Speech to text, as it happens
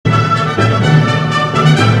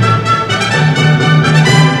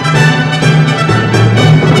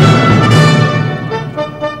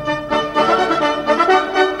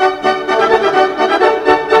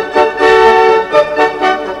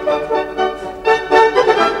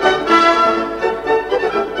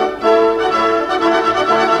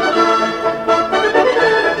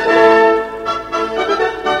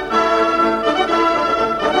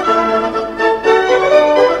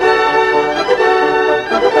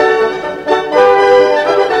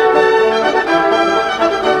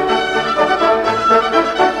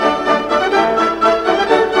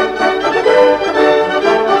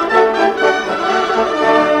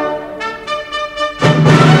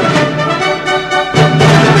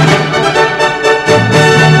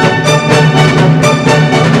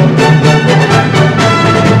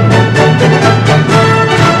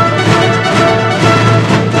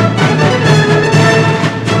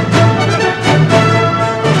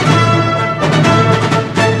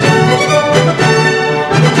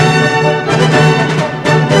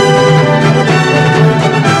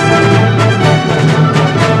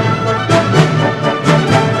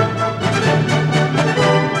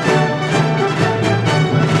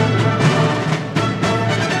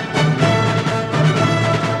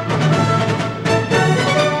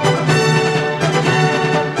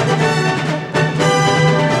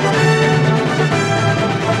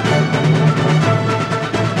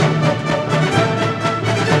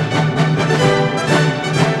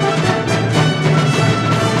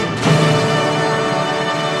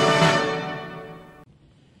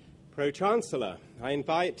Pro-Chancellor, I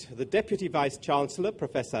invite the Deputy Vice-Chancellor,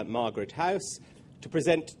 Professor Margaret House, to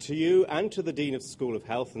present to you and to the Dean of School of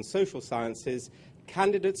Health and Social Sciences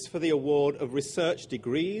candidates for the award of research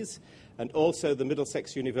degrees and also the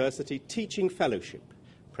Middlesex University Teaching Fellowship.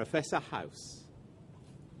 Professor House.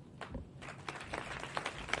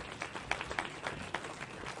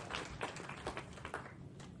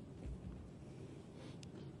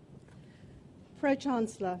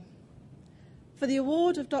 Pro-Chancellor, for the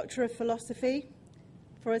award of Doctor of Philosophy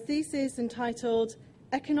for a thesis entitled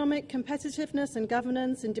Economic Competitiveness and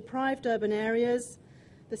Governance in Deprived Urban Areas,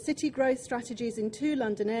 the City Growth Strategies in Two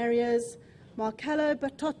London Areas, Marcello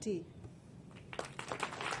Bertotti.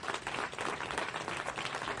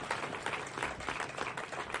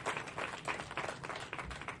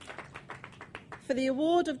 For the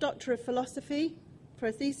award of Doctor of Philosophy for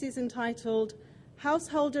a thesis entitled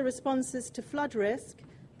Householder Responses to Flood Risk,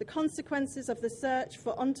 the Consequences of the Search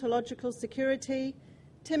for Ontological Security,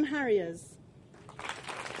 Tim Harriers.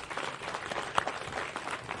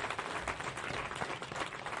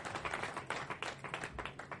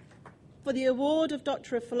 For the award of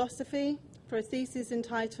Doctor of Philosophy for a thesis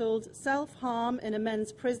entitled Self-Harm in a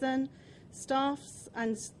Men's Prison, Staff's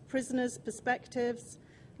and Prisoners' Perspectives,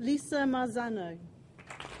 Lisa Marzano.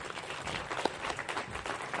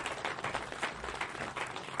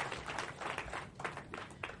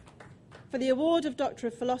 For the award of Doctor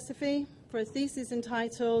of Philosophy for a thesis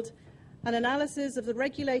entitled An Analysis of the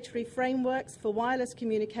Regulatory Frameworks for Wireless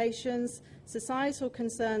Communications, Societal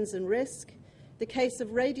Concerns and Risk, the Case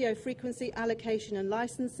of Radio Frequency Allocation and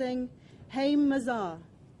Licensing, Haim Mazar.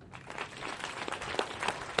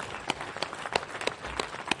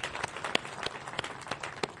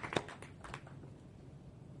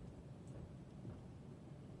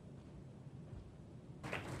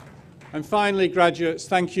 And finally, graduates,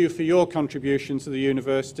 thank you for your contribution to the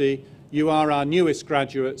university. You are our newest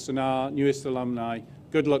graduates and our newest alumni.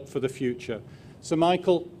 Good luck for the future. Sir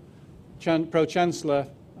Michael, Pro-Chancellor,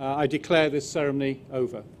 I declare this ceremony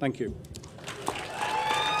over. Thank you.